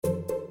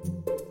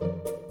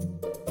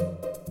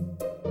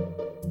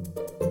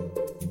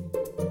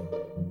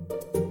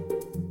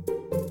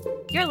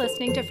You're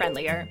listening to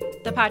Friendlier,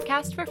 the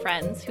podcast for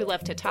friends who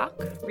love to talk,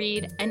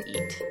 read, and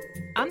eat.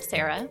 I'm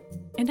Sarah.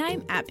 And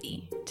I'm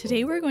Abby.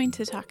 Today we're going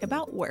to talk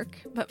about work,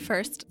 but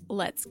first,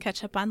 let's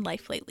catch up on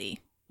life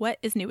lately. What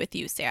is new with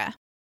you, Sarah?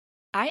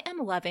 I am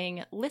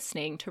loving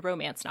listening to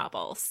romance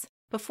novels.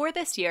 Before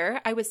this year,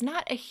 I was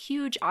not a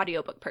huge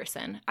audiobook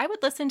person. I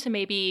would listen to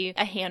maybe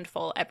a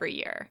handful every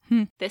year.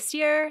 This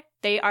year,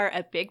 they are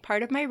a big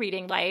part of my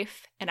reading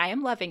life, and I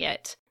am loving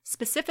it,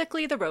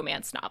 specifically the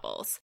romance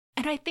novels.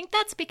 And I think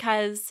that's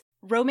because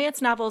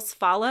romance novels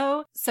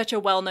follow such a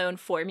well-known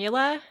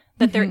formula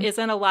that there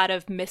isn't a lot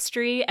of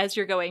mystery as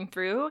you're going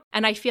through.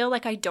 And I feel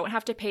like I don't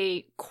have to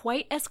pay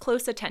quite as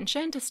close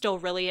attention to still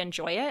really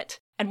enjoy it.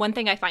 And one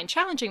thing I find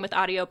challenging with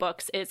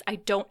audiobooks is I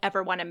don't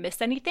ever want to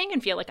miss anything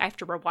and feel like I have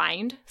to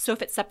rewind. So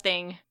if it's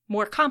something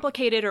more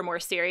complicated or more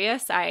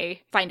serious,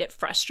 I find it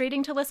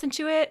frustrating to listen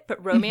to it.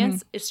 But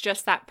romance is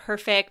just that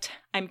perfect.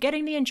 I'm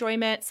getting the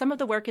enjoyment. Some of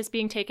the work is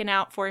being taken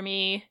out for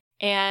me,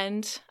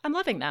 and I'm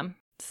loving them.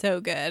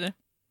 So good.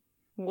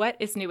 What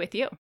is new with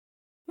you? I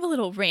have a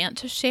little rant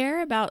to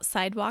share about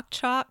sidewalk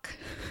chalk.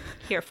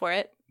 Here for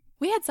it.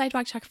 We had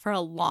sidewalk chalk for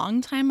a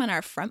long time on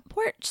our front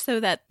porch so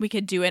that we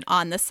could do it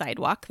on the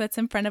sidewalk that's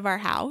in front of our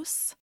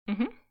house.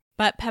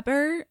 But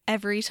Pepper,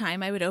 every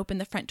time I would open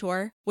the front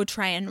door, would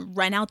try and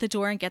run out the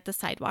door and get the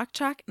sidewalk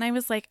chalk. And I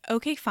was like,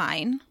 okay,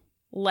 fine.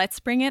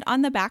 Let's bring it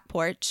on the back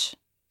porch.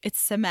 It's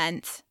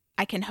cement.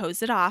 I can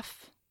hose it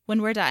off.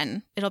 When we're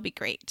done, it'll be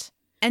great.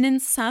 And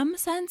in some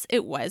sense,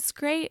 it was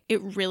great.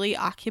 It really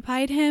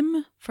occupied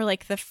him for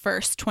like the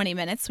first 20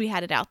 minutes we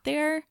had it out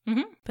there.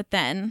 But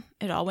then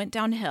it all went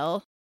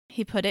downhill.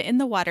 He put it in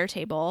the water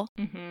table,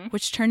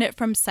 which turned it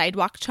from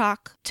sidewalk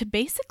chalk to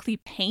basically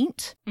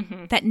paint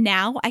that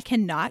now I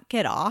cannot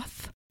get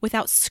off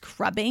without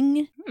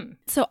scrubbing.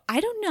 So I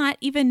do not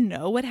even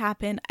know what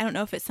happened. I don't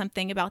know if it's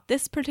something about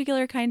this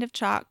particular kind of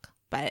chalk,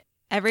 but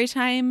every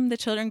time the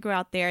children go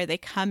out there, they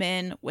come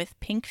in with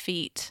pink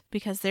feet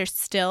because there's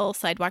still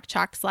sidewalk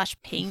chalk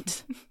 /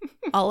 paint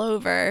all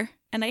over.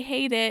 And I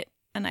hate it.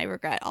 And I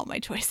regret all my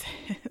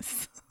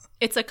choices.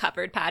 It's a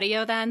covered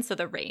patio then, so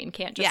the rain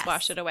can't just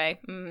wash it away.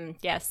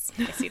 Yes,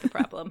 I see the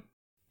problem.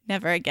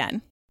 Never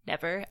again.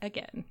 Never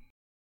again.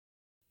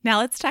 Now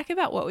let's talk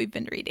about what we've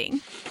been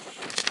reading.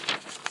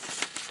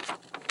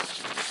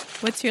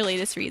 What's your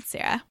latest read,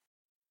 Sarah?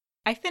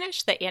 I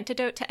finished The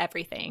Antidote to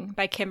Everything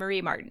by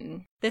Kimmery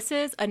Martin. This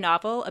is a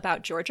novel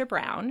about Georgia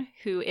Brown,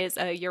 who is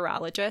a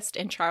urologist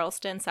in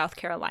Charleston, South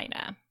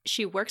Carolina.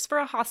 She works for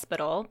a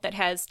hospital that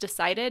has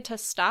decided to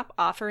stop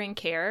offering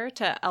care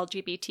to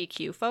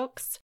LGBTQ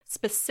folks,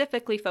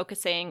 specifically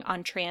focusing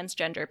on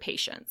transgender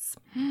patients.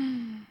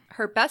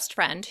 Her best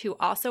friend, who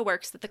also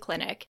works at the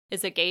clinic,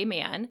 is a gay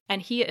man,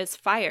 and he is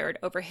fired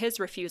over his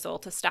refusal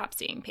to stop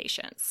seeing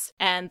patients.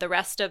 And the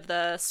rest of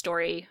the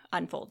story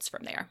unfolds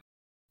from there.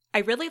 I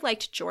really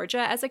liked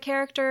Georgia as a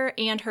character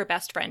and her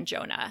best friend,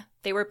 Jonah.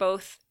 They were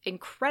both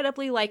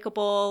incredibly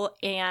likable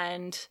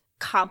and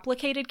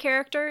complicated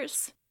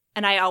characters,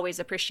 and I always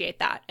appreciate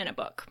that in a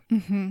book.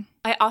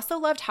 I also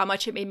loved how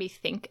much it made me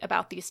think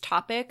about these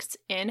topics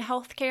in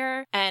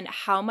healthcare and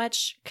how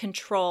much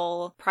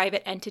control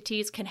private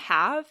entities can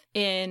have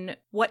in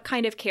what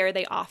kind of care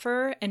they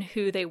offer and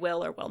who they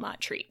will or will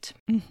not treat.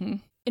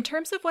 In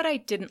terms of what I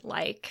didn't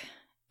like,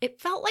 it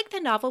felt like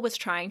the novel was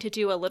trying to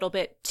do a little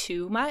bit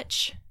too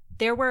much.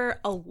 There were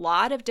a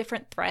lot of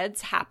different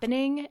threads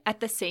happening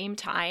at the same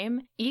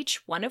time,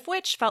 each one of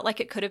which felt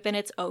like it could have been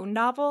its own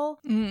novel.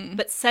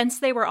 But since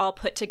they were all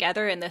put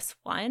together in this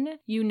one,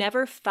 you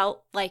never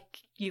felt like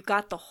you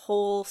got the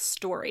whole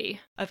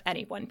story of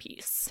any one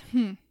piece.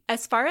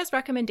 As far as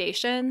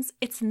recommendations,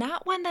 it's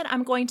not one that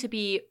I'm going to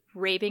be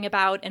raving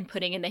about and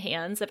putting in the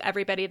hands of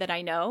everybody that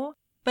I know,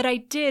 but I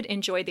did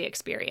enjoy the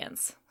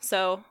experience.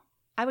 So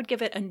I would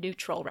give it a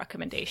neutral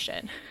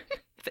recommendation.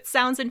 If it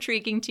sounds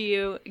intriguing to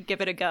you, give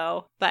it a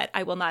go, but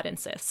I will not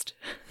insist.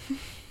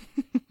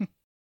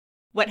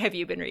 What have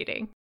you been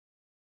reading?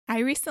 I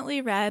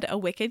recently read A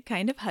Wicked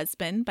Kind of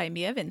Husband by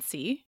Mia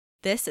Vinci.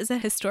 This is a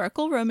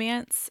historical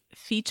romance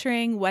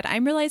featuring what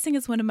I'm realizing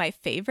is one of my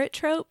favorite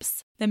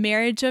tropes, the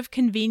marriage of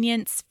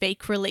convenience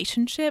fake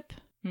relationship.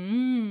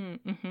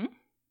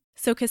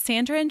 So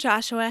Cassandra and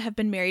Joshua have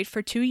been married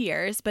for 2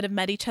 years, but have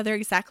met each other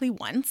exactly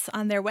once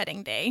on their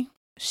wedding day.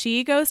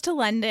 She goes to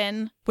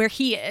London, where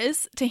he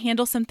is, to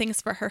handle some things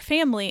for her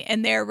family,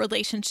 and their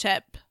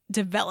relationship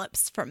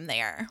develops from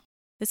there.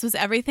 This was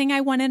everything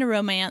I want in a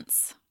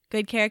romance.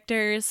 Good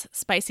characters,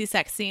 spicy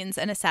sex scenes,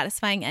 and a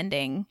satisfying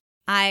ending.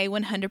 I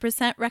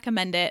 100%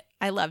 recommend it.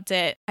 I loved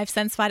it. I've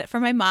since bought it for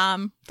my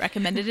mom,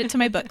 recommended it to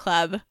my book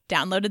club,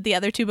 downloaded the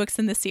other 2 books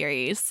in the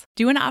series.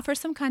 Do want to offer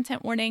some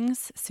content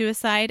warnings: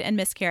 suicide and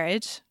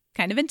miscarriage.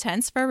 Kind of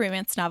intense for a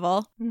romance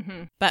novel.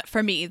 But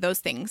for me, those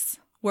things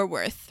were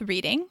worth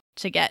reading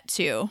to get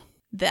to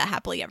the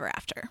happily ever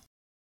after.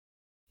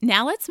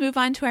 Now let's move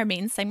on to our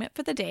main segment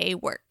for the day,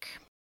 work.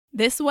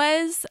 This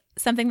was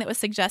something that was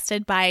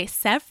suggested by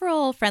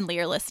several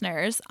friendlier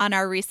listeners on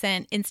our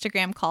recent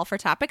Instagram call for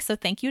topics. So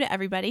thank you to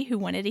everybody who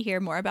wanted to hear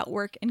more about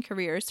work and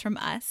careers from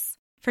us.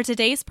 For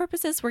today's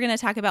purposes, we're going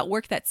to talk about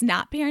work that's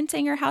not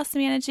parenting or house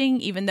managing,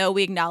 even though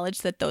we acknowledge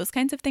that those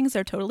kinds of things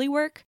are totally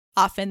work,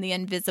 often the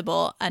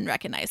invisible,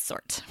 unrecognized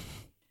sort.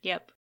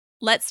 Yep.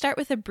 Let's start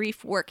with a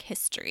brief work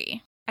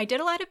history. I did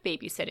a lot of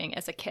babysitting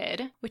as a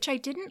kid, which I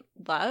didn't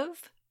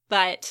love,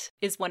 but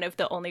is one of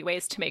the only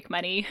ways to make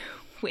money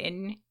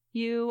when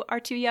you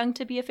are too young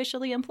to be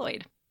officially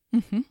employed.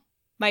 Mm-hmm.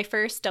 My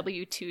first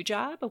W-2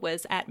 job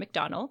was at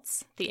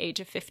McDonald's, the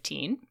age of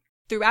 15.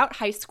 Throughout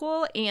high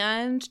school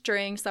and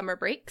during summer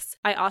breaks,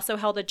 I also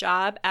held a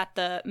job at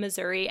the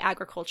Missouri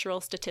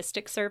Agricultural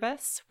Statistics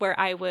Service, where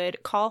I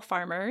would call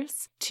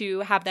farmers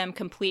to have them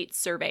complete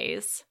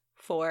surveys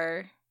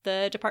for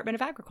the Department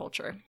of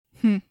Agriculture.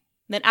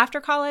 Then after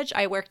college,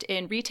 I worked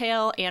in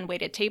retail and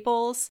waited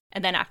tables.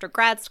 And then after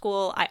grad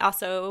school, I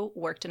also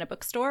worked in a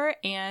bookstore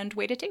and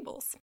waited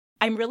tables.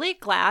 I'm really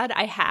glad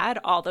I had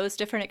all those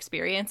different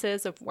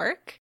experiences of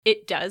work.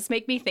 It does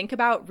make me think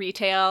about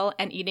retail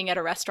and eating at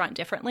a restaurant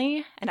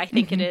differently. And I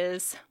think it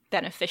is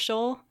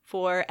beneficial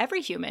for every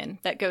human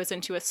that goes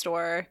into a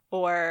store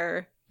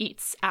or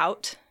eats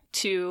out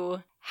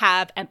to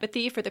have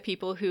empathy for the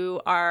people who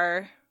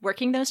are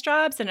working those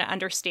jobs and an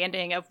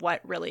understanding of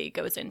what really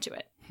goes into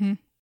it.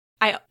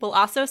 I will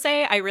also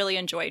say I really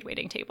enjoyed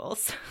waiting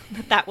tables.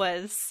 That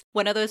was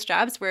one of those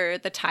jobs where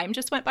the time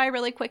just went by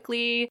really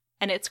quickly,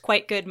 and it's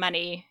quite good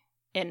money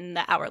in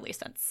the hourly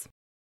sense.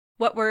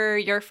 What were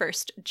your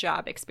first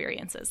job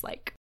experiences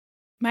like?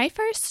 My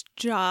first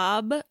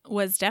job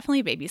was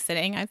definitely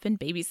babysitting. I've been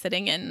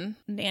babysitting and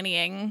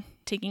nannying,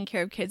 taking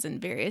care of kids in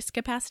various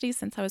capacities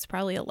since I was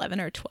probably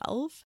 11 or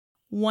 12.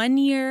 One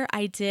year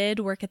I did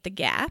work at the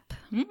Gap,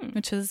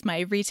 which was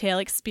my retail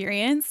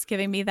experience,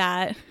 giving me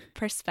that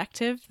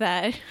perspective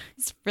that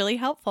is really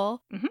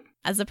helpful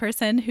as a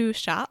person who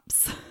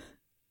shops.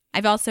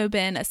 I've also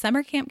been a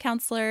summer camp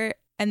counselor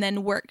and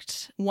then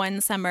worked one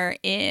summer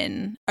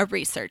in a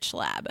research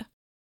lab.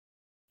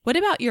 What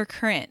about your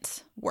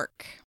current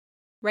work?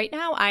 Right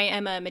now, I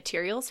am a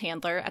materials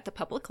handler at the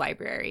public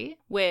library,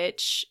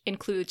 which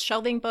includes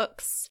shelving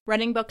books,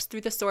 running books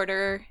through the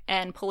sorter,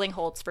 and pulling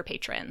holds for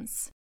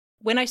patrons.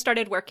 When I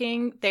started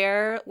working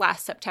there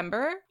last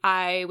September,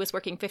 I was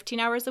working 15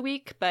 hours a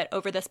week, but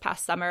over this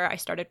past summer, I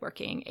started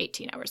working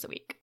 18 hours a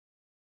week.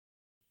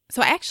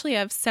 So I actually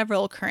have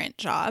several current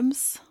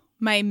jobs.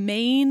 My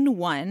main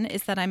one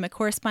is that I'm a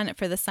correspondent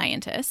for The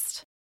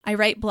Scientist. I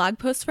write blog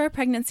posts for a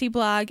pregnancy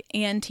blog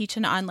and teach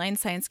an online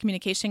science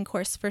communication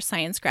course for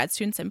science grad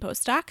students and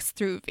postdocs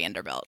through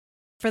Vanderbilt.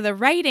 For the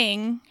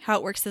writing, how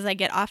it works is I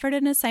get offered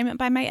an assignment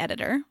by my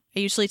editor. I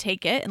usually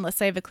take it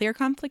unless I have a clear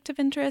conflict of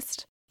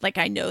interest. Like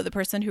I know the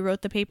person who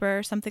wrote the paper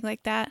or something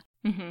like that.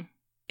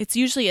 It's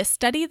usually a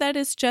study that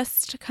is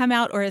just come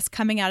out or is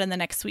coming out in the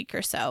next week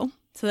or so.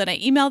 So that I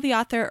email the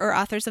author or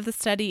authors of the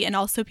study and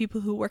also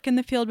people who work in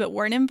the field but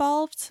weren't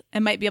involved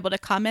and might be able to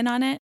comment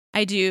on it.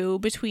 I do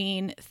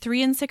between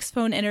 3 and 6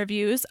 phone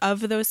interviews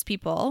of those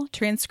people,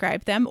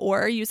 transcribe them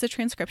or use a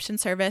transcription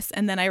service,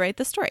 and then I write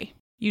the story,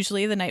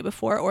 usually the night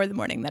before or the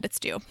morning that it's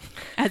due,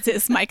 as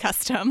is my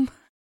custom.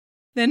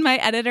 Then my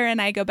editor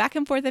and I go back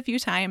and forth a few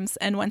times,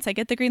 and once I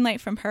get the green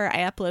light from her, I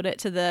upload it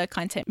to the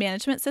content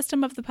management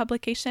system of the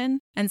publication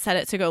and set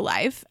it to go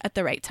live at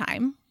the right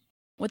time.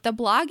 With the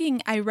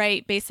blogging, I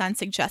write based on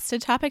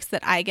suggested topics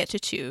that I get to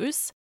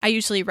choose. I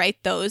usually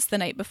write those the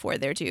night before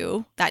they're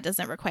due. That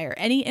doesn't require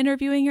any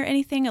interviewing or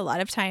anything. A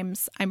lot of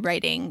times I'm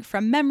writing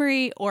from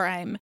memory or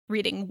I'm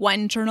reading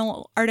one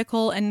journal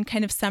article and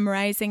kind of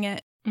summarizing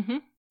it.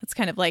 It's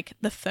kind of like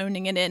the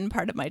phoning it in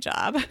part of my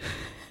job.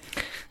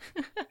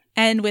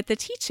 And with the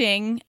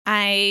teaching,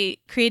 I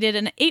created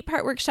an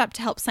 8-part workshop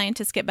to help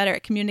scientists get better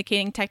at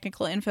communicating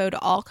technical info to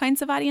all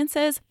kinds of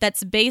audiences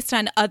that's based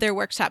on other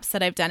workshops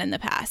that I've done in the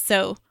past.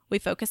 So we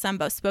focus on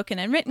both spoken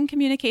and written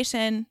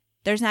communication.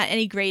 There's not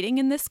any grading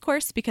in this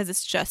course because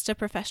it's just a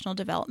professional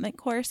development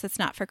course. It's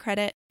not for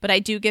credit. But I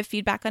do give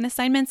feedback on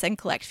assignments and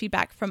collect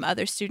feedback from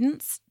other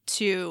students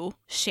to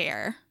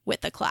share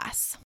with the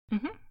class.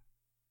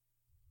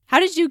 How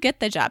did you get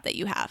the job that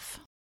you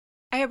have?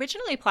 I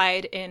originally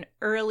applied in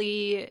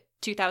early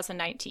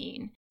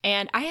 2019,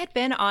 and I had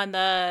been on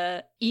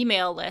the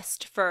email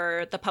list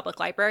for the public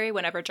library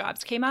whenever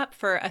jobs came up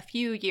for a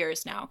few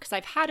years now, because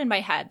I've had in my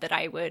head that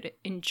I would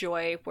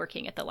enjoy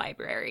working at the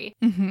library.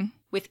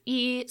 With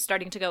E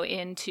starting to go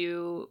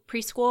into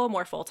preschool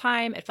more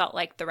full-time, it felt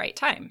like the right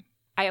time.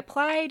 I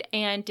applied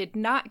and did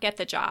not get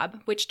the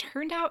job, which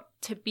turned out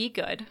to be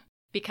good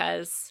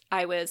because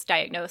I was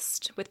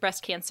diagnosed with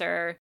breast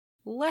cancer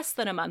less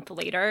than a month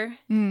later,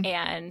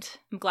 and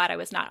I'm glad I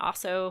was not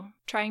also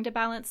trying to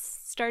balance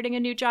starting a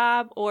new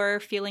job or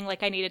feeling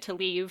like I needed to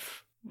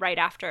leave right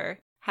after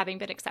having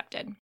been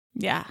accepted.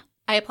 Yeah.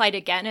 I applied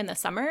again in the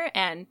summer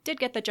and did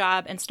get the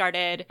job and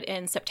started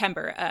in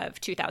September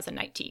of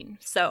 2019.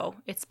 So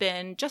it's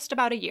been just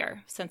about a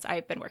year since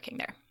I've been working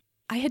there.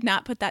 I had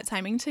not put that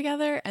timing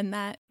together, and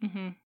that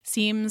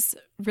seems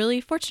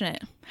really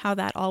fortunate how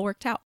that all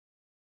worked out.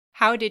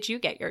 How did you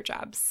get your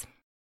jobs?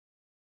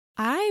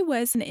 I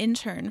was an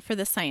intern for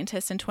The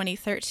Scientist in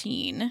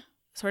 2013,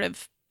 sort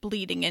of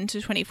bleeding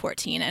into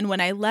 2014. And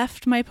when I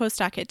left my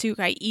postdoc at Duke,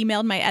 I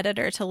emailed my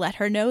editor to let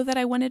her know that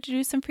I wanted to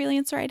do some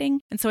freelance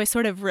writing. And so I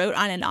sort of wrote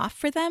on and off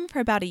for them for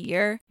about a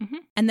year. Mm-hmm.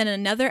 And then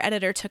another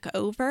editor took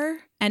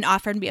over and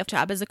offered me a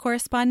job as a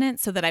correspondent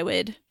so that I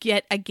would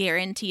get a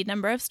guaranteed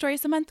number of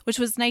stories a month, which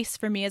was nice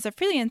for me as a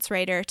freelance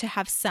writer to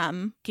have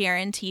some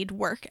guaranteed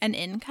work and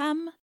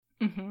income.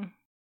 Mm-hmm.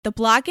 The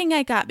blogging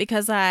I got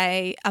because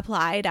I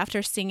applied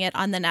after seeing it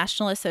on the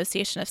National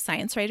Association of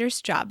Science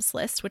Writers jobs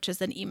list, which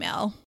is an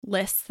email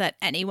list that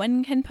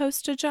anyone can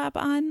post a job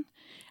on.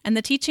 And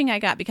the teaching I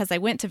got because I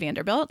went to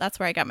Vanderbilt. That's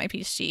where I got my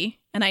PhD.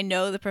 And I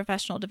know the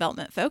professional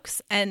development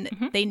folks, and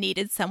they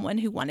needed someone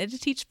who wanted to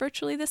teach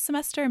virtually this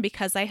semester. And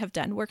because I have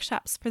done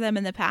workshops for them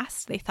in the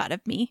past, they thought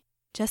of me.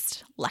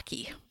 Just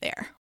lucky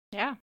there.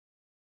 Yeah.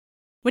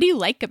 What do you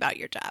like about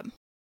your job?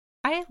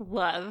 I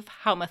love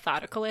how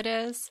methodical it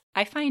is.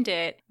 I find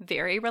it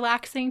very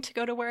relaxing to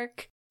go to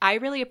work. I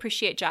really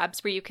appreciate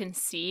jobs where you can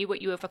see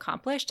what you have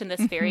accomplished in this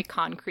very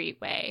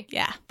concrete way.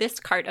 Yeah. This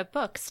cart of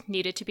books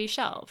needed to be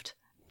shelved.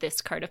 This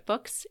cart of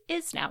books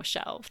is now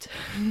shelved.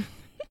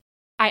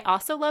 I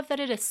also love that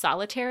it is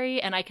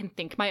solitary and I can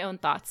think my own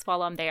thoughts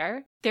while I'm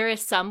there. There is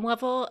some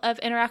level of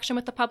interaction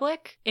with the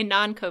public in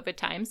non-COVID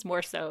times,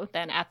 more so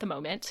than at the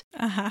moment.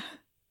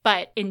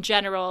 But in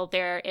general,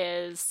 there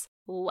is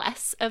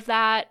less of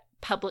that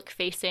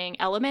public-facing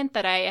element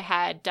that I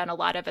had done a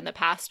lot of in the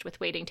past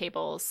with waiting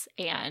tables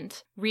and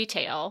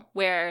retail,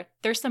 where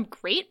there's some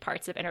great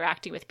parts of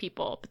interacting with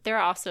people, but there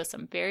are also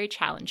some very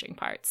challenging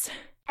parts.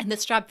 And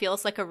this job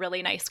feels like a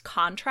really nice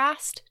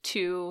contrast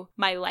to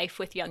my life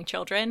with young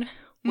children,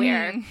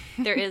 where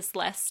there is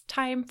less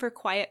time for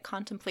quiet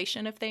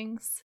contemplation of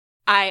things.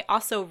 I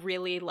also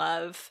really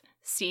love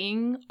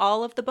seeing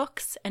all of the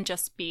books and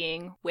just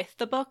being with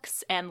the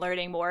books and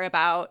learning more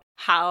about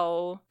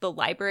how the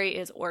library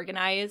is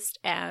organized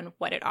and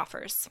what it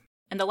offers.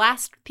 And the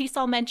last piece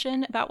I'll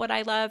mention about what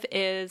I love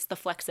is the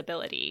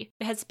flexibility.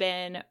 It has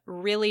been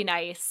really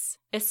nice,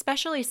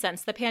 especially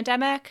since the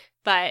pandemic,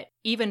 but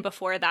even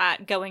before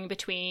that, going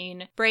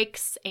between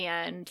breaks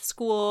and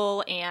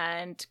school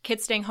and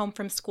kids staying home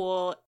from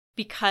school,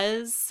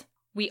 because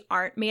we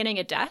aren't manning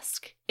a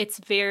desk, it's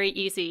very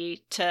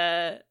easy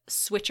to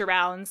switch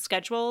around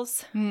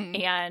schedules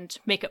and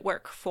make it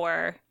work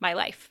for my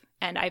life.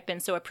 And I've been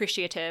so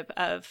appreciative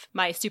of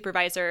my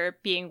supervisor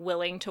being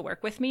willing to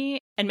work with me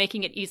and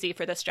making it easy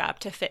for this job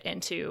to fit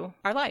into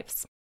our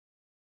lives.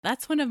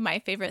 That's one of my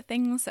favorite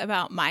things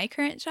about my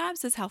current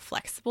jobs is how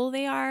flexible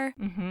they are.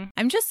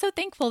 I'm just so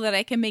thankful that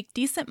I can make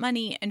decent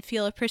money and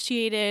feel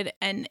appreciated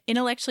and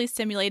intellectually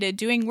stimulated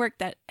doing work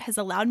that has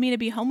allowed me to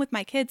be home with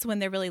my kids when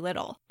they're really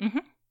little.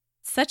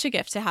 Such a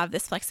gift to have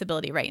this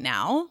flexibility right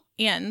now.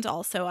 And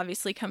also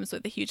obviously comes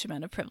with a huge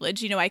amount of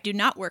privilege. You know, I do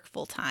not work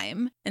full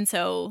time. And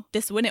so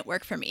this wouldn't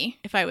work for me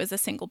if I was a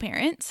single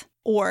parent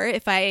or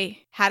if I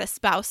had a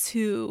spouse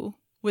who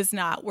was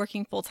not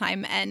working full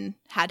time and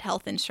had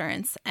health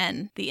insurance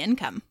and the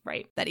income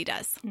that he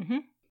does.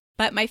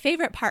 But my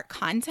favorite part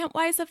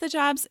content-wise of the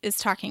jobs is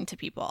talking to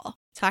people,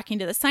 talking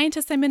to the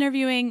scientists I'm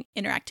interviewing,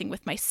 interacting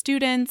with my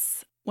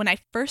students. When I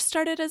first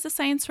started as a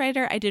science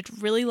writer, I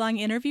did really long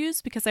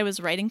interviews because I was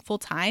writing full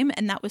time,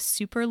 and that was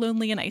super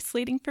lonely and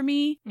isolating for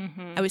me.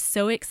 I was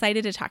so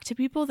excited to talk to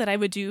people that I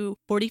would do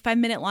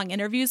 45-minute long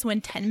interviews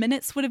when 10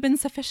 minutes would have been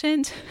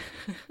sufficient.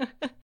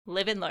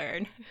 Live and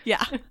learn.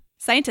 Yeah.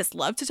 Scientists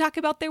love to talk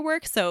about their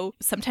work, so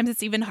sometimes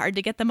it's even hard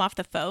to get them off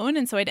the phone,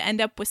 and so I'd end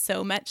up with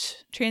so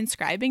much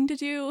transcribing to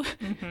do.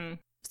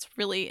 It's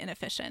really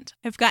inefficient.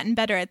 I've gotten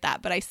better at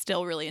that, but I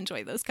still really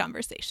enjoy those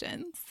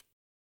conversations.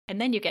 And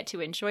then you get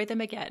to enjoy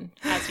them again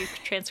as you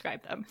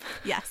transcribe them.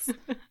 Yes.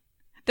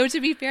 Though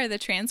to be fair, the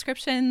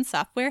transcription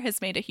software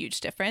has made a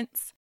huge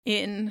difference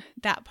in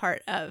that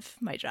part of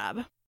my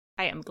job.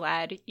 I am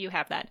glad you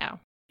have that now.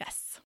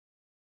 Yes.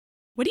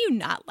 What do you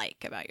not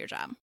like about your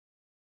job?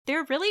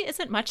 There really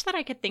isn't much that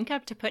I could think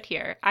of to put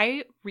here.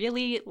 I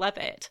really love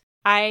it.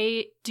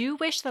 I do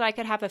wish that I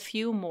could have a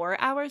few more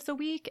hours a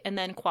week and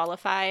then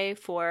qualify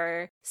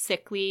for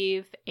sick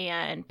leave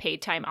and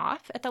paid time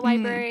off at the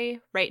library.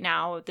 Right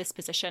now, this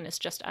position is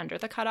just under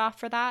the cutoff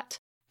for that.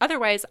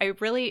 Otherwise, I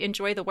really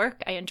enjoy the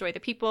work. I enjoy the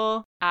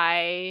people.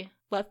 I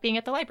love being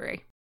at the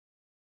library.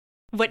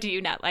 What do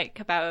you not like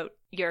about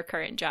your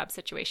current job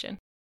situation?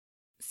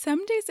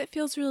 Some days it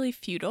feels really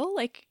futile,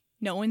 like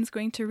no one's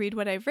going to read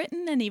what I've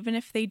written, and even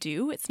if they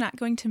do, it's not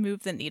going to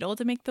move the needle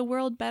to make the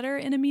world better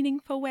in a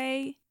meaningful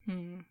way.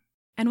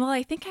 And while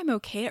I think I'm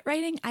okay at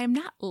writing, I am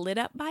not lit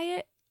up by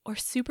it or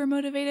super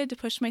motivated to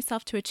push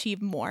myself to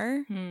achieve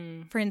more.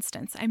 For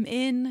instance, I'm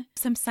in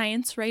some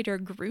science writer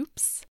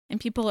groups, and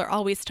people are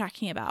always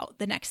talking about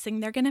the next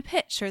thing they're going to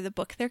pitch or the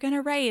book they're going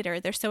to write, or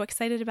they're so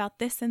excited about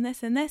this and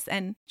this and this,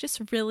 and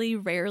just really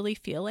rarely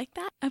feel like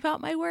that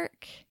about my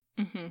work.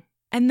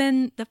 And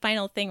then the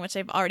final thing, which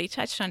I've already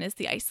touched on, is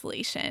the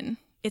isolation.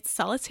 It's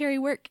solitary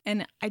work,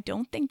 and I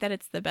don't think that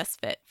it's the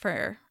best fit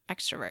for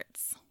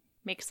extroverts.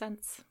 Makes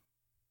sense.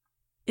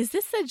 Is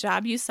this the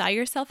job you saw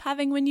yourself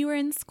having when you were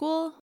in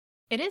school?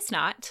 It is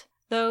not.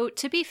 Though,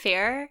 to be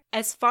fair,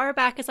 as far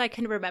back as I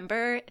can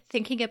remember,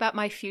 thinking about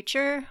my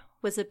future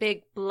was a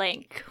big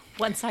blank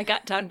once I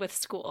got done with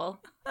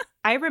school.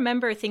 I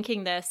remember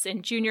thinking this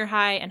in junior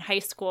high and high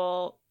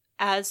school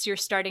as you're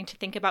starting to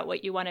think about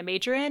what you want to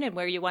major in and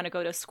where you want to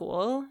go to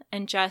school,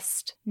 and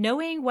just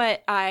knowing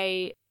what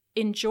I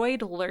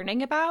enjoyed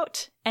learning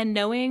about and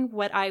knowing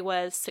what I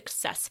was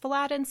successful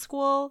at in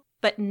school,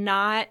 but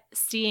not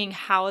seeing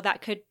how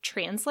that could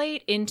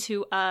translate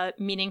into a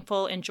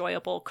meaningful,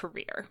 enjoyable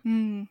career.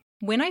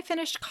 When I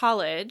finished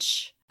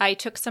college, I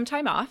took some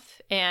time off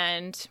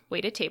and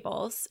waited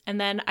tables, and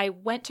then I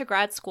went to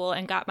grad school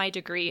and got my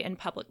degree in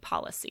public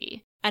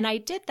policy. And I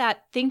did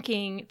that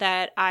thinking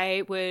that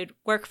I would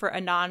work for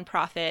a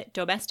nonprofit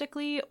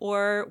domestically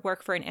or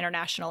work for an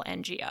international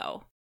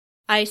NGO.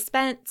 I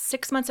spent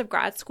 6 months of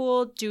grad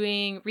school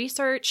doing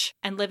research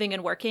and living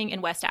and working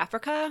in West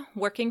Africa,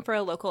 working for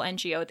a local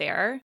NGO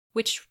there,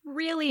 which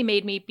really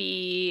made me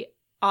be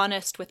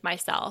honest with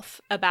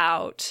myself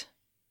about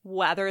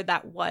whether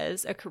that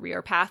was a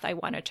career path I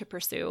wanted to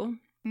pursue.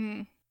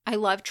 I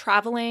love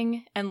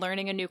traveling and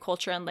learning a new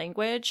culture and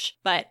language,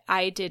 but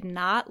I did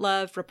not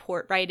love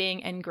report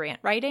writing and grant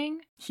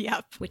writing,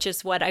 which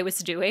is what I was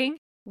doing.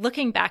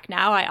 Looking back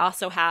now, I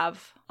also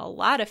have a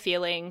lot of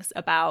feelings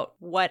about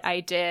what I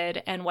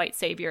did and white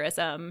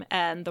saviorism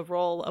and the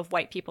role of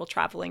white people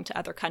traveling to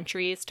other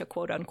countries to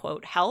quote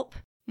unquote help,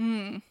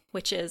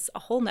 which is a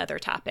whole nother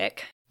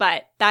topic.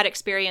 But that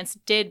experience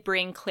did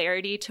bring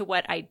clarity to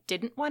what I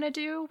didn't want to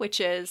do, which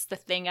is the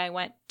thing I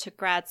went to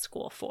grad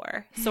school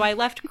for. So I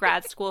left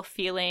grad school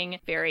feeling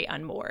very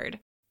unmoored.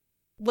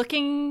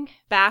 Looking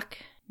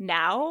back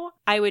now,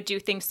 I would do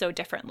things so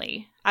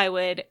differently. I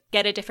would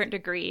get a different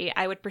degree.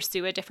 I would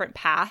pursue a different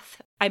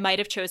path. I might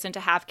have chosen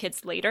to have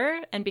kids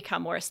later and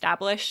become more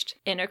established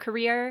in a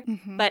career.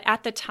 But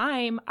at the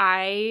time,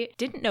 I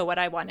didn't know what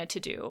I wanted to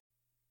do.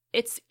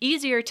 It's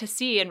easier to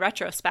see in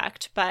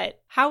retrospect, but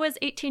how was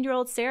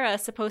 18-year-old Sarah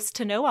supposed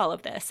to know all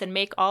of this and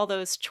make all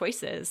those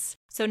choices?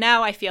 So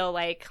now I feel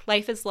like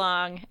life is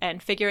long,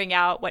 and figuring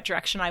out what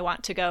direction I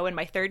want to go in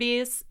my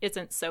 30s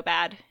isn't so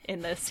bad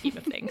in the scheme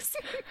of things.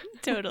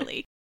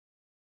 Totally.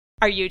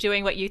 Are you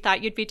doing what you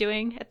thought you'd be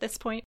doing at this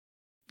point?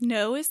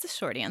 No is the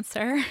short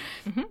answer.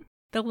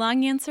 The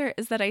long answer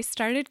is that I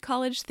started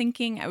college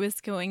thinking I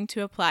was going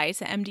to apply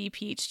to MD,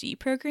 PhD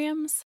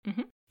programs,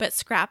 but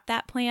scrapped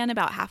that plan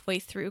about halfway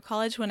through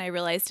college when I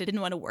realized I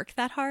didn't want to work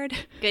that hard.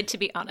 Good to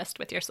be honest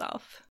with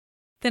yourself.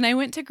 Then I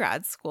went to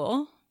grad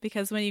school,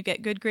 because when you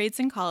get good grades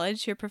in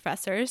college, your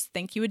professors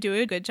think you would do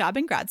a good job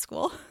in grad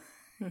school.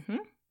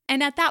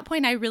 And at that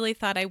point, I really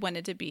thought I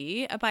wanted to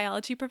be a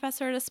biology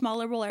professor at a small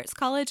liberal arts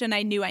college, and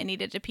I knew I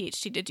needed a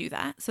PhD to do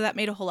that. So that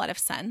made a whole lot of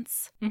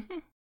sense.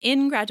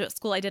 In graduate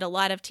school, I did a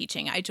lot of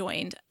teaching. I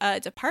joined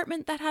a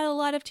department that had a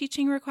lot of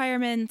teaching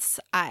requirements.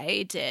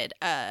 I did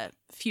a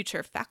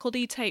future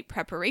faculty type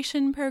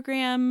preparation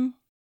program.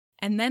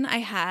 And then I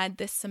had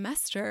this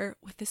semester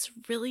with this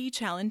really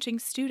challenging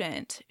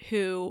student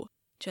who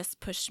just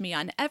pushed me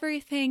on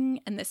everything.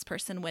 And this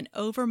person went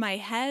over my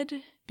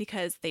head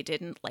because they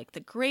didn't like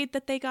the grade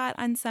that they got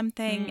on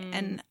something.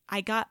 And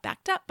I got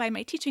backed up by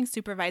my teaching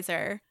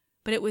supervisor.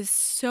 But it was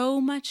so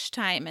much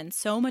time and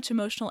so much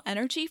emotional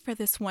energy for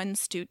this one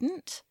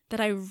student that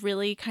I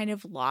really kind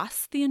of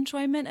lost the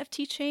enjoyment of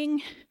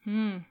teaching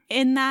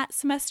in that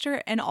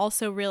semester, and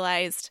also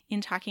realized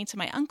in talking to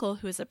my uncle,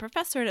 who is a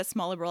professor at a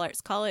small liberal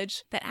arts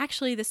college, that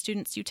actually the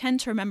students you tend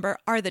to remember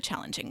are the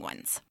challenging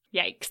ones.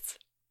 Yikes.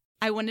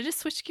 I wanted to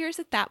switch gears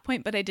at that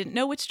point, but I didn't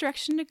know which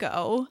direction to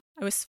go.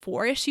 I was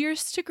 4-ish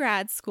years to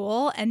grad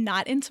school and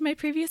not into my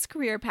previous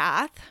career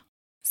path.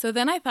 So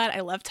then I thought,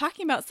 I love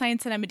talking about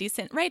science and I'm a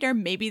decent writer.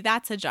 Maybe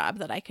that's a job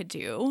that I could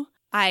do.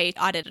 I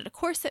audited a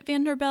course at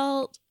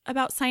Vanderbilt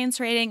about science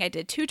writing. I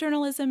did 2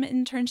 journalism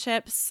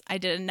internships. I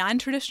did a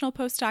non-traditional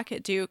postdoc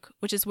at Duke,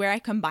 which is where I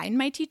combined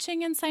my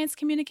teaching and science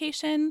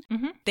communication.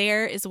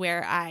 There is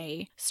where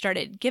I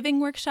started giving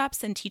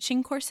workshops and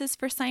teaching courses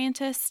for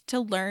scientists to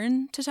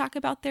learn to talk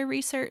about their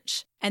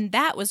research. And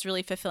that was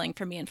really fulfilling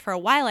for me. And for a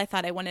while, I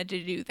thought I wanted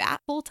to do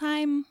that full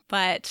time,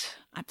 but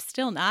I'm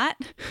still not.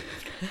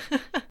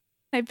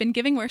 I've been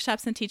giving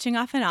workshops and teaching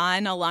off and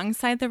on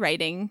alongside the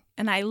writing,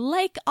 and I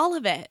like all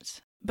of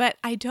it, but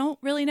I don't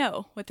really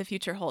know what the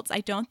future holds.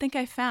 I don't think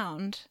I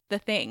found the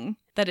thing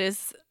that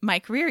is my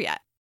career yet.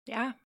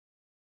 Yeah.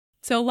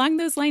 So along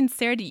those lines,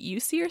 Sarah, do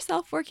you see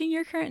yourself working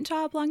your current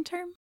job long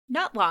term?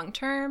 Not long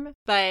term,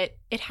 but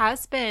it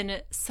has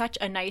been such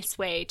a nice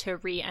way to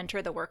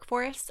re-enter the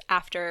workforce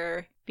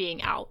after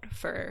being out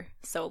for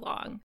so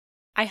long.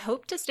 I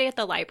hope to stay at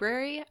the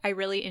library. I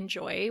really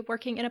enjoy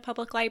working in a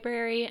public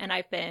library, and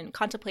I've been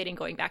contemplating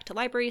going back to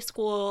library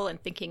school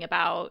and thinking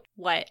about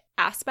what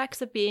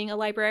aspects of being a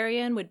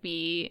librarian would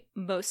be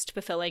most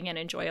fulfilling and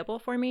enjoyable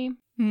for me.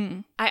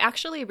 I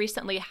actually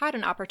recently had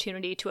an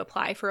opportunity to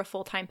apply for a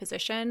full-time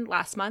position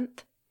last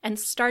month and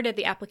started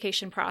the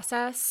application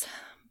process,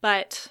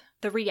 but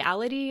the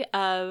reality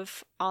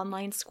of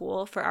online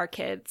school for our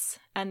kids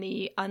and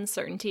the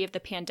uncertainty of the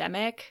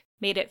pandemic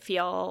made it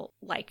feel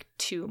like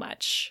too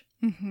much.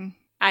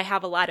 I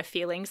have a lot of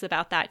feelings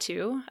about that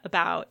too,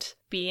 about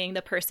being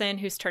the person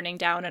who's turning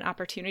down an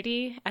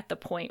opportunity at the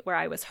point where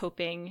I was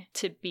hoping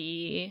to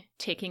be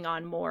taking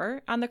on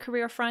more on the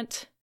career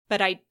front.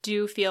 But I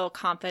do feel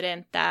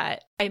confident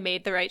that I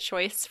made the right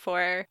choice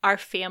for our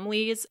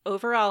family's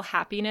overall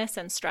happiness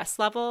and stress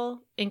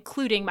level,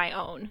 including my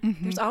own.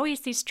 Mm-hmm. There's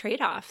always these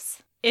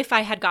trade-offs. If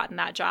I had gotten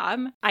that job,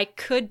 I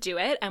could do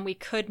it and we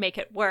could make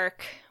it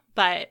work,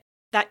 but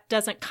that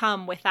doesn't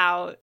come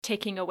without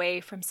taking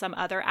away from some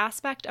other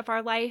aspect of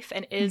our life.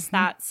 And is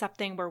that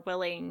something we're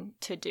willing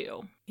to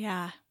do?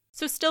 Yeah.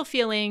 So still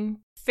feeling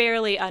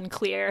fairly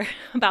unclear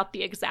about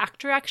the exact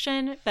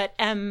direction, but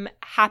am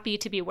happy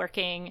to be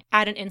working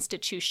at an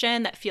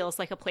institution that feels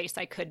like a place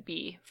I could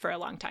be for a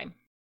long time.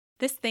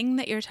 This thing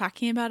that you're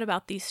talking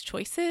about these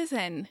choices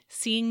and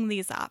seeing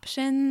these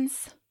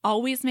options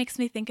always makes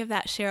me think of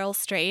that Cheryl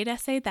Strayed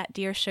essay, that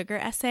Dear Sugar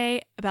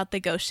essay about the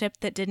ghost ship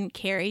that didn't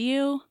carry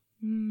you.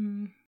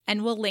 And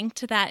we'll link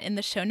to that in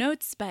the show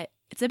notes, but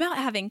it's about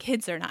having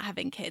kids or not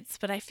having kids.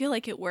 But I feel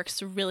like it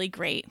works really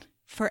great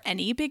for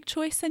any big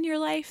choice in your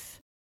life.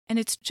 And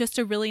it's just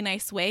a really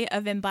nice way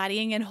of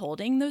embodying and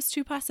holding those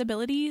two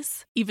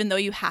possibilities, even though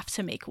you have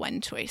to make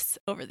one choice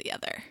over the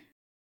other.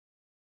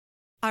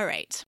 All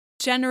right.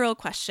 General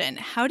question.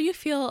 How do you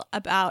feel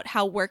about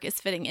how work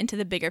is fitting into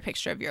the bigger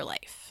picture of your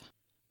life?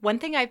 One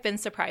thing I've been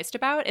surprised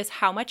about is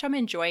how much I'm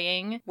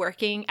enjoying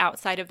working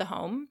outside of the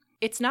home.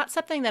 It's not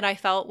something that I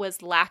felt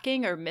was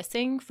lacking or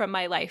missing from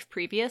my life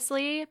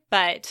previously,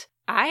 but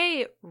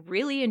I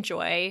really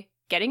enjoy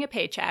getting a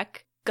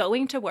paycheck,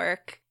 going to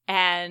work,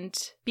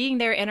 and being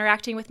there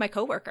interacting with my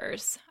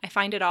coworkers. I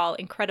find it all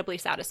incredibly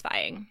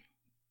satisfying.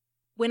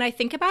 When I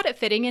think about it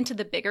fitting into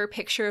the bigger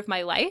picture of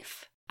my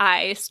life,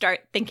 I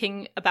start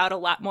thinking about a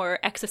lot more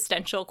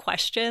existential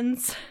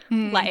questions,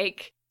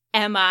 like,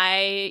 am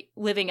I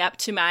living up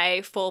to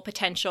my full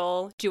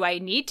potential? Do I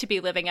need to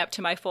be living up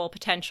to my full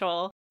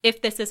potential?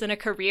 If this isn't a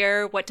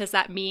career, what does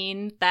that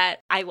mean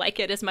that I like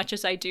it as much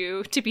as I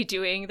do to be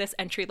doing this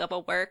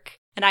entry-level work?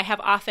 And I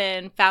have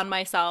often found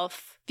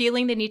myself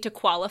feeling the need to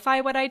qualify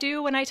what I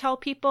do when I tell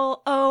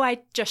people, oh,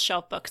 I just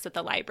shelve books at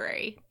the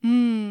library.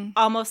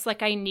 Almost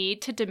like I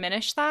need to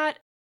diminish that.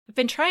 I've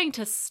been trying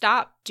to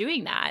stop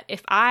doing that.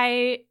 If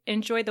I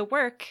enjoy the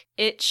work,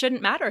 it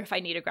shouldn't matter if I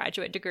need a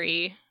graduate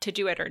degree to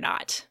do it or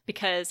not,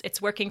 because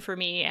it's working for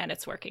me and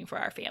it's working for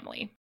our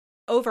family.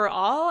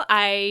 Overall,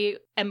 I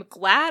am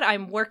glad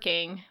I'm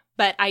working,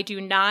 but I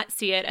do not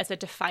see it as a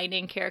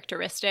defining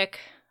characteristic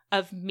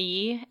of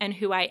me and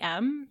who I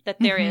am, that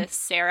there is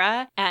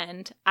Sarah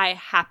and I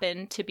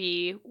happen to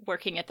be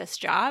working at this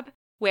job,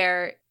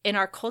 where in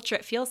our culture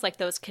it feels like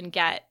those can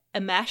get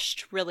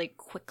enmeshed really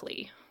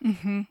quickly.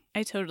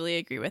 I totally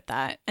agree with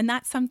that. And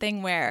that's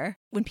something where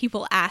when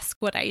people ask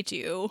what I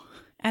do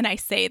and I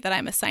say that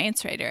I'm a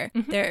science writer,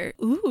 they're,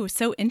 ooh,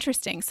 so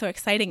interesting, so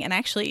exciting. And I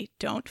actually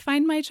don't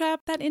find my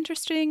job that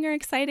interesting or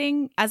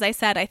exciting. As I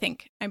said, I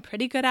think I'm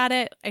pretty good at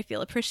it. I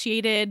feel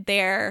appreciated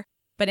there.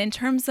 But in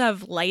terms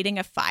of lighting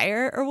a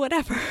fire or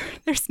whatever,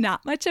 there's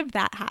not much of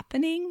that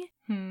happening.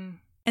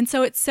 And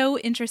so it's so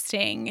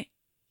interesting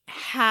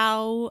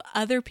how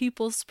other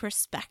people's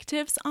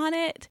perspectives on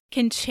it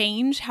can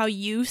change how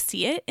you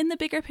see it in the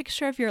bigger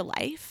picture of your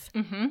life.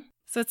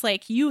 So it's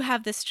like you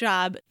have this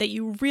job that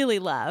you really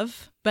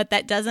love, but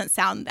that doesn't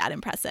sound that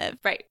impressive.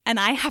 Right. And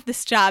I have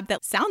this job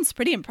that sounds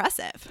pretty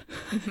impressive,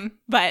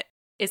 but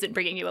isn't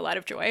bringing you a lot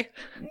of joy.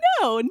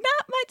 No,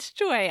 not much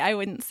joy, I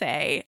wouldn't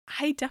say.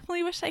 I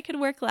definitely wish I could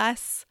work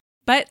less,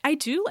 but I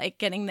do like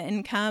getting the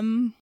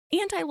income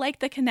and I like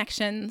the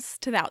connections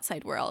to the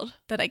outside world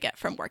that I get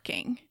from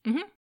working.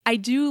 I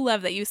do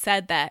love that you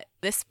said that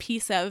this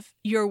piece of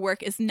your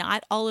work is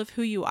not all of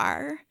who you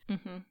are.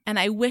 And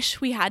I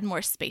wish we had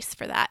more space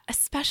for that,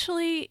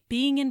 especially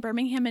being in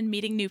Birmingham and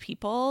meeting new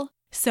people.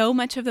 So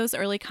much of those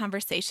early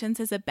conversations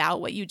is about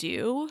what you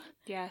do.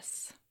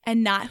 Yes.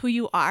 And not who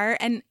you are.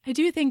 And I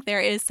do think there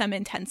is some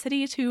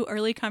intensity to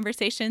early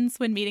conversations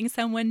when meeting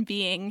someone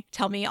being,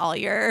 tell me all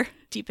your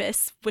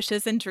deepest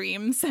wishes and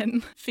dreams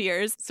and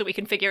fears. So we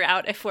can figure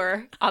out if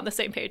we're on the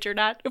same page or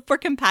not. If we're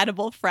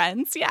compatible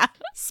friends, yeah.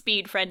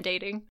 Speed friend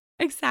dating.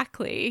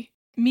 Exactly.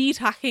 Me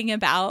talking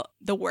about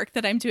the work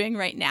that I'm doing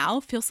right now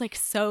feels like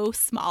so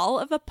small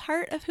of a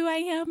part of who I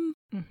am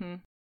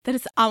that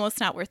it's almost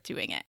not worth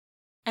doing it.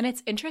 And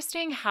it's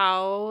interesting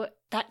how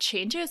that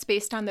changes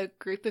based on the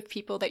group of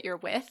people that you're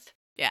with.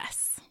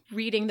 Yes.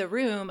 Reading the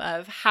room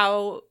of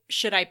how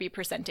should I be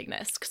presenting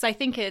this? Because I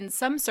think in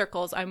some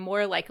circles, I'm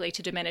more likely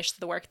to diminish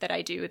the work that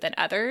I do than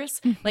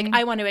others. Like,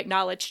 I want to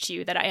acknowledge to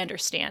you that I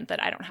understand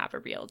that I don't have a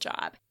real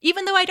job,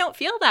 even though I don't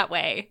feel that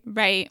way.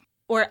 Right.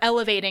 Or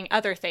elevating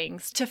other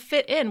things to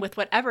fit in with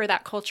whatever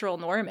that cultural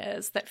norm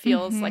is that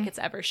feels like it's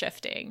ever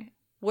shifting.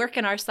 Work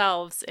in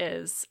ourselves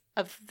is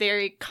a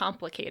very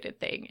complicated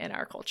thing in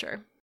our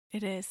culture.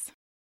 It is.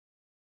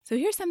 So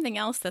here's something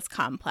else that's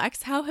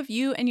complex. How have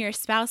you and your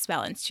spouse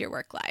balanced your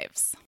work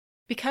lives?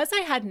 Because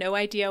I had no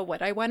idea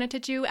what I wanted to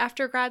do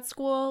after grad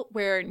school,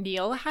 where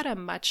Neil had a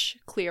much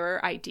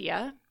clearer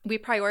idea, We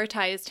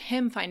prioritized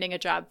him finding a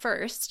job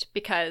first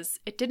because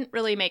it didn't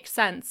really make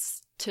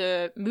sense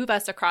to move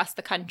us across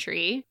the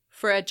country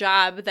for a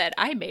job that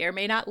I may or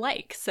may not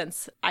like,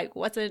 since I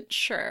wasn't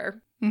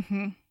sure.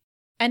 Mm-hmm.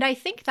 And I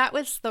think that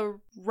was the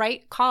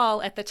right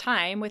call at the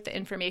time with the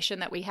information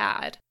that we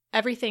had.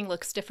 Everything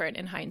looks different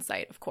in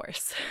hindsight, of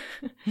course.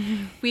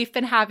 We've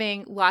been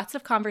having lots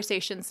of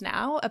conversations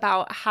now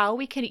about how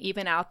we can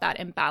even out that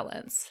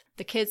imbalance.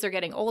 The kids are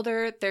getting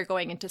older, they're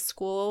going into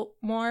school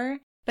more,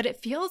 but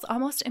it feels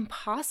almost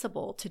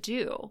impossible to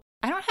do.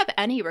 I don't have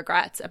any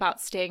regrets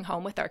about staying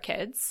home with our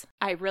kids.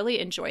 I really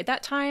enjoyed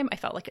that time. I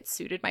felt like it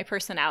suited my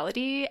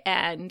personality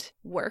and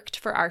worked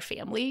for our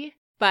family.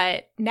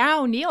 But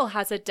now Neil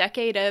has a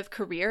decade of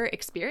career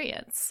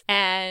experience,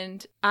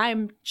 and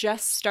I'm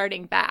just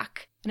starting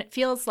back. And it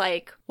feels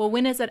like, well,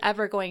 when is it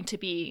ever going to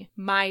be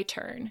my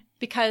turn?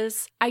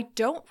 Because I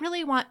don't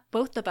really want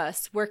both of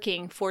us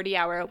working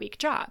 40-hour-a-week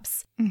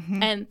jobs.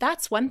 Mm-hmm. And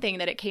that's one thing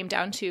that it came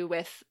down to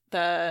with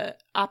the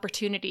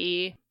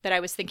opportunity that I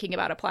was thinking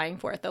about applying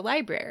for at the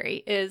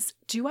library is,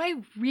 do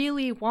I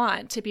really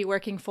want to be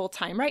working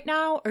full-time right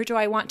now, or do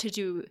I want to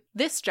do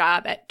this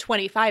job at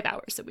 25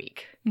 hours a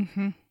week?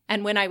 Mm-hmm.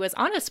 And when I was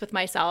honest with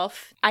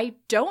myself, I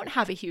don't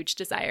have a huge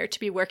desire to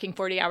be working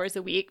 40 hours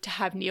a week, to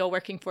have Neil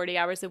working 40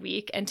 hours a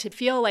week, and to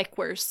feel like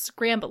we're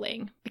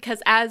scrambling.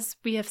 Because as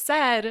we have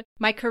said,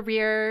 my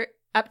career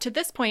up to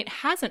this point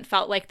hasn't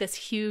felt like this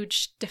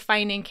huge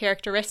defining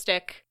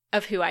characteristic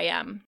of who I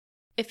am.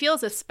 It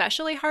feels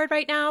especially hard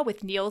right now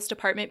with Neil's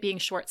department being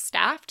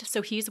short-staffed,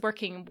 so he's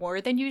working more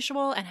than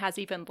usual and has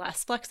even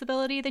less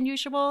flexibility than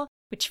usual,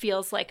 which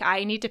feels like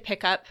I need to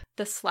pick up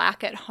the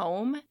slack at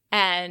home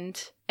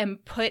and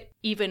put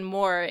even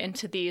more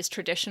into these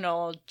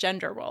traditional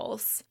gender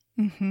roles.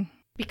 Mm-hmm.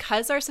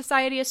 Because our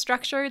society is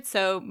structured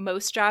so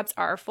most jobs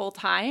are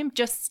full-time,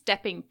 just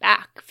stepping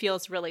back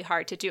feels really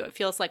hard to do. It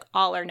feels like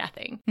all or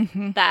nothing,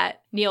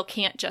 that Neil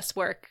can't just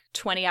work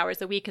 20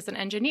 hours a week as an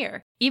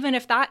engineer, even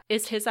if that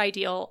is his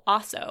ideal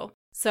also.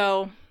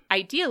 So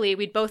ideally,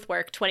 we'd both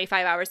work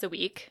 25 hours a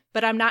week,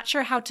 but I'm not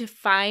sure how to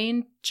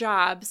find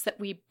jobs that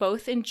we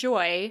both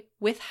enjoy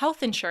with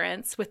health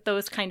insurance with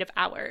those kind of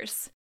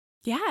hours.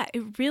 Yeah,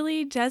 it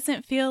really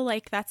doesn't feel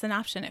like that's an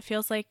option. It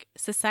feels like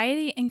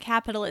society and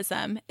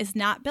capitalism is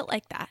not built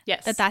like that.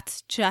 Yes.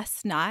 That's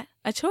just not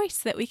a choice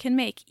that we can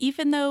make,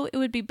 even though it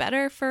would be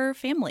better for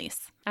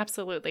families.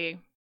 Absolutely.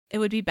 It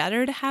would be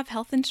better to have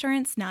health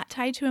insurance not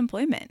tied to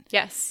employment.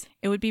 Yes.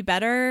 It would be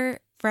better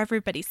for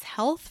everybody's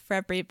health, for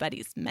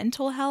everybody's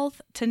mental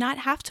health, to not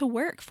have to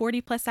work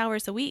 40 plus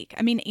hours a week.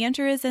 I mean,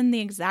 Andrew is in the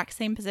exact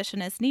same position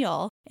as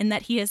Neil in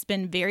that he has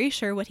been very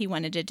sure what he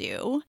wanted to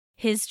do.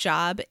 His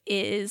job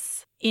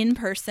is in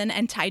person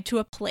and tied to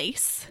a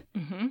place.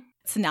 Mm-hmm.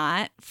 It's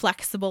not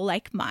flexible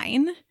like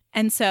mine.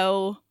 And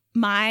so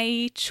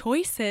my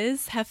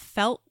choices have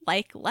felt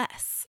like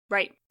less.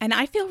 Right. And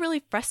I feel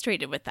really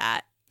frustrated with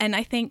that. And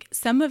I think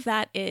some of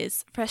that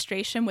is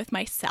frustration with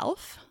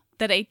myself,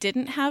 that I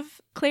didn't have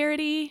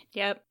clarity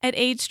at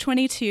age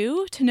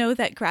 22 to know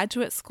that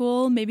graduate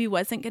school maybe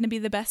wasn't going to be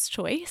the best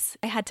choice.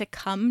 I had to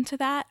come to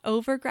that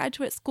over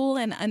graduate school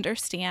and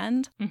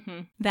understand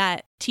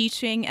that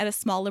teaching at a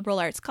small liberal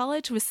arts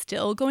college was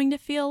still going to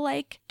feel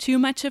like too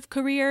much of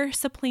career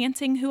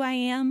supplanting who I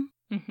am.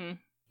 Mm-hmm.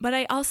 But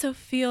I also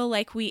feel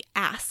like we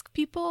ask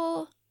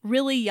people,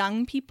 really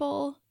young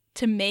people,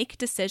 to make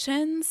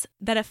decisions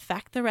that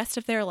affect the rest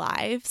of their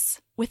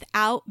lives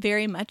without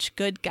very much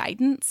good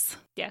guidance.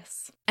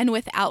 Yes. And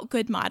without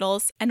good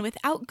models and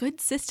without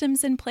good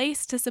systems in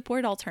place to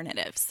support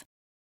alternatives.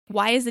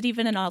 Why is it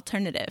even an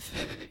alternative?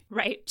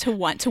 Right. To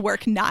want to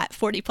work not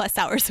 40 plus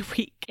hours a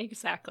week.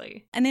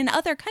 Exactly. And in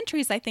other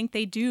countries, I think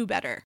they do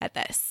better at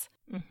this.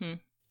 Mm-hmm.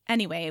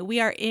 Anyway, we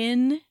are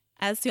in,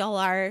 as y'all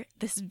are,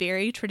 this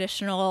very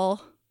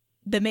traditional,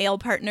 the male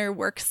partner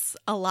works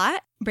a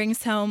lot,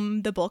 brings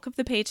home the bulk of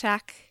the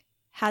paycheck,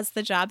 has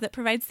the job that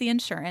provides the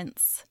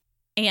insurance,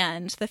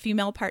 and the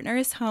female partner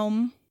is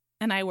home,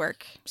 and I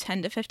work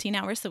 10 to 15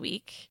 hours a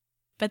week.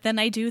 But then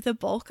I do the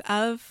bulk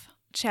of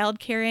child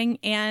caring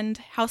and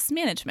house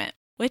management,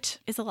 which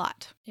is a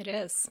lot. It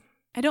is.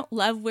 I don't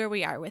love where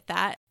we are with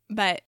that,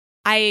 but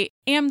I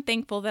am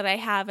thankful that I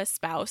have a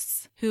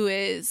spouse who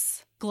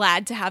is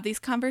glad to have these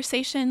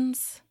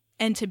conversations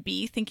and to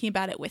be thinking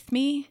about it with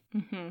me.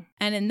 Mm-hmm.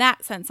 And in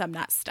that sense, I'm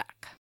not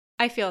stuck.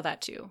 I feel that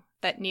too,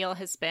 that Neil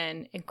has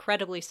been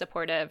incredibly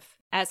supportive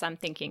as I'm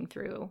thinking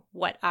through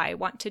what I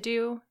want to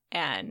do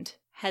and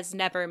has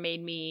never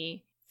made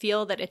me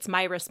feel that it's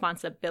my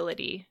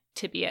responsibility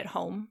to be at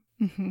home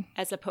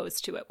as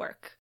opposed to at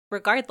work.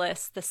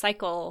 Regardless, the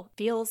cycle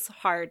feels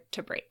hard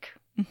to break.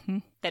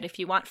 That if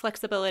you want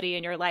flexibility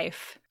in your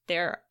life,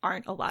 there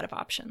aren't a lot of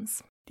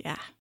options. Yeah.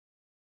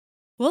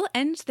 We'll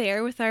end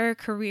there with our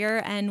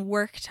career and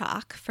work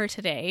talk for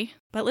today.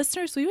 But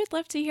listeners, we would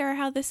love to hear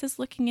how this is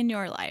looking in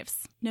your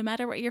lives. No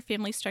matter what your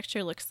family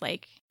structure looks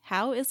like,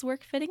 how is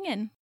work fitting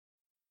in?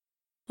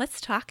 Let's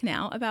talk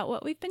now about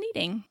what we've been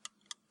eating.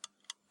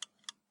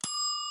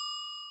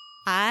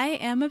 I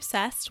am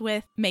obsessed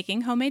with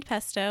making homemade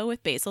pesto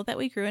with basil that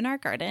we grew in our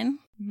garden.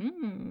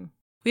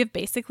 We have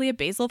basically a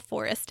basil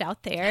forest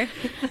out there.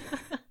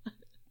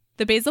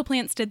 The basil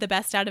plants did the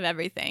best out of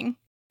everything.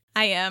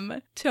 I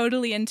am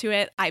totally into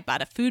it. I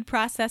bought a food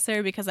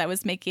processor because I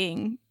was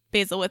making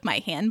basil with my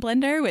hand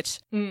blender, which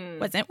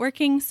wasn't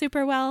working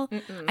super well.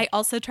 I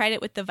also tried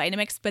it with the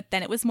Vitamix, but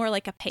then it was more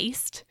like a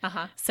paste.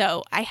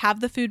 So I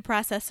have the food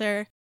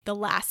processor. The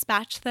last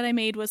batch that I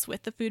made was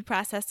with the food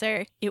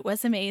processor. It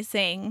was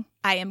amazing.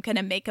 I am going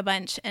to make a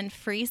bunch and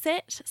freeze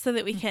it so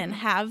that we can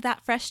have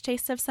that fresh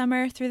taste of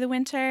summer through the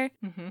winter.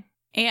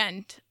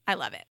 And I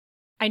love it.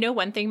 I know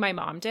one thing my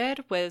mom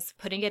did was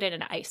putting it in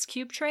an ice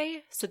cube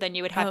tray. So then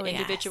you would have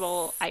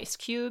individual ice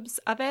cubes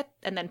of it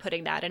and then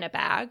putting that in a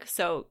bag.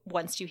 So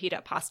once you heat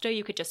up pasta,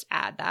 you could just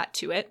add that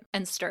to it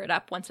and stir it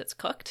up once it's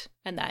cooked.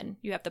 And then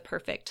you have the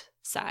perfect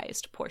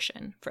sized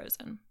portion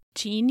frozen.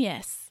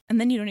 Genius.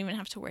 And then you don't even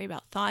have to worry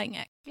about thawing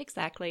it.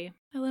 Exactly.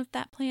 I love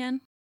that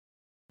plan.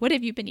 What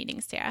have you been eating,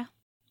 Sarah?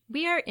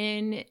 We are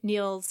in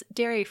Neil's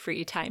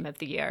dairy-free time of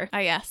the year. Oh,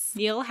 yes.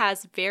 Neil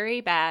has very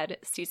bad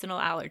seasonal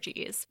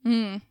allergies.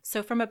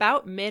 So from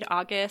about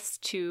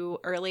mid-August to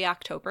early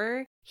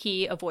October,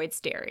 he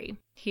avoids dairy.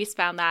 He's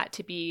found that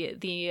to be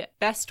the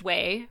best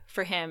way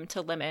for him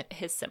to limit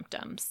his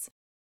symptoms.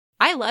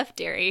 I love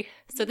dairy,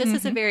 so this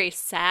is a very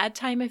sad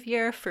time of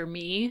year for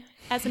me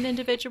as an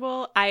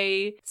individual.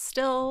 I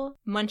still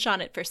munch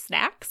on it for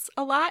snacks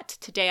a lot.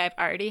 Today I've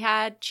already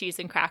had cheese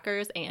and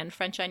crackers and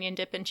French onion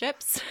dip and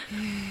chips,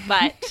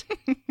 but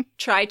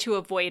try to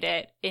avoid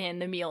it in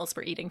the meals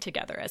we're eating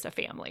together as a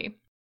family.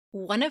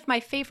 One of my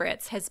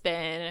favorites has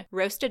been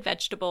roasted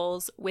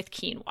vegetables with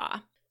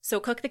quinoa. So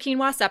cook the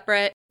quinoa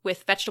separate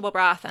with vegetable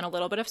broth and a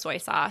little bit of soy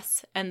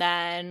sauce, and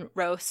then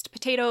roast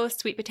potatoes,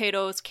 sweet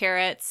potatoes,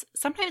 carrots,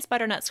 sometimes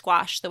butternut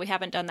squash, though we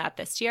haven't done that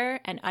this year,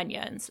 and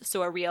onions.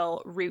 So a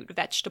real root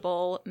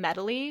vegetable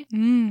medley.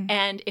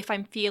 And if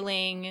I'm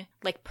feeling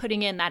like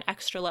putting in that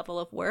extra level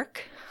of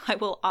work, I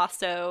will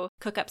also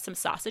cook up some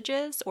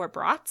sausages or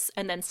brats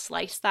and then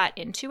slice that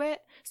into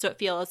it so it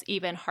feels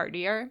even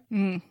heartier.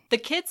 The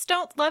kids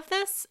don't love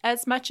this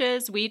as much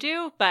as we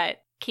do,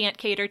 but can't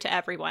cater to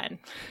everyone.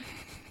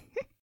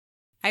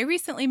 I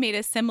recently made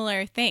a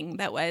similar thing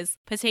that was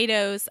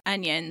potatoes,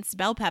 onions,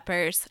 bell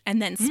peppers,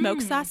 and then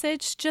smoked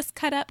sausage just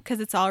cut up because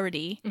it's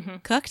already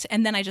cooked.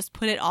 And then I just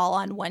put it all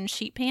on one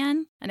sheet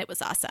pan, and it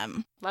was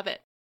awesome. Love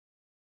it.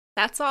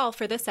 That's all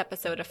for this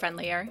episode of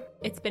Friendlier.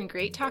 It's been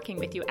great talking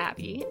with you,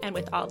 Abby, and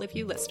with all of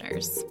you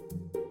listeners.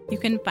 You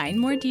can find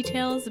more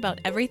details about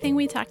everything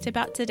we talked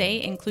about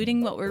today,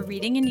 including what we're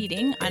reading and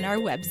eating, on our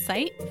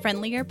website,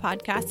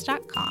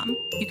 friendlierpodcast.com.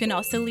 You can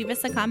also leave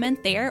us a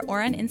comment there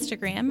or on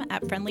Instagram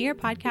at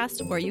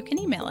friendlierpodcast, or you can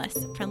email us,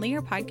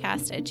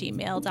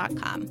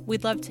 friendlierpodcast@gmail.com.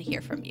 We'd love to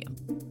hear from you.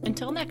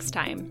 Until next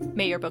time,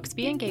 may your books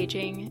be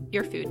engaging,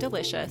 your food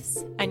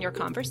delicious, and your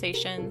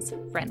conversations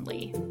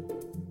friendly.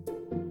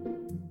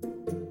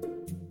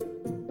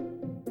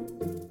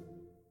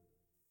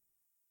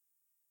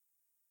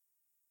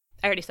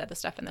 I already said the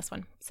stuff in this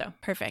one, so.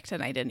 Perfect,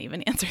 and I didn't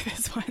even answer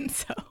this one,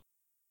 so.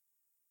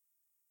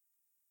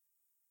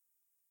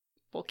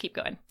 We'll keep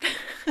going.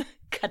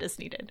 Cut as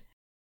needed.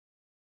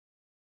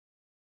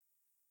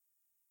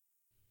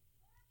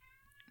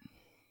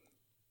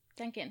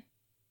 Duncan,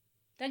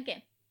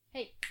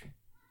 hey,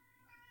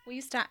 will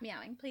you stop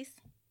meowing, please?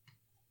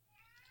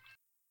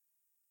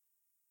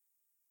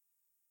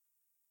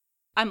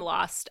 I'm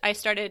lost. I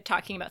started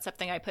talking about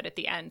something I put at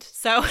the end,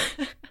 so.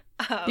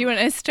 Do you want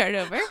to start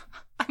over?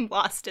 I'm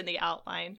lost in the outline.